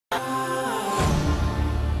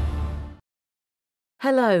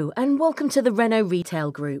Hello and welcome to the Renault Retail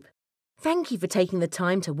Group. Thank you for taking the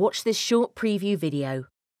time to watch this short preview video.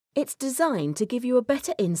 It's designed to give you a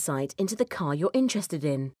better insight into the car you're interested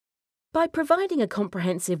in. By providing a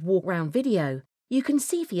comprehensive walk-round video, you can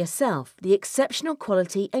see for yourself the exceptional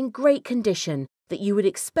quality and great condition that you would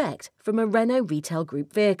expect from a Renault Retail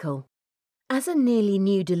Group vehicle. As a nearly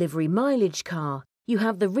new delivery mileage car, you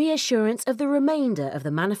have the reassurance of the remainder of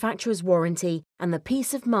the manufacturer's warranty and the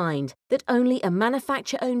peace of mind that only a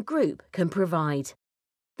manufacturer-owned group can provide.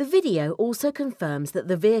 The video also confirms that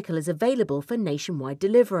the vehicle is available for nationwide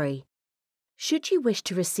delivery. Should you wish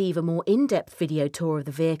to receive a more in-depth video tour of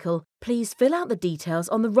the vehicle, please fill out the details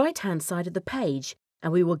on the right-hand side of the page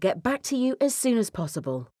and we will get back to you as soon as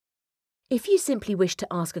possible. If you simply wish to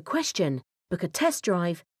ask a question, book a test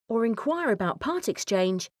drive, or inquire about part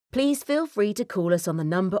exchange, please feel free to call us on the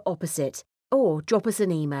number opposite or drop us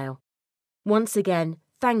an email. Once again,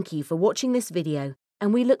 thank you for watching this video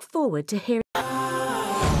and we look forward to hearing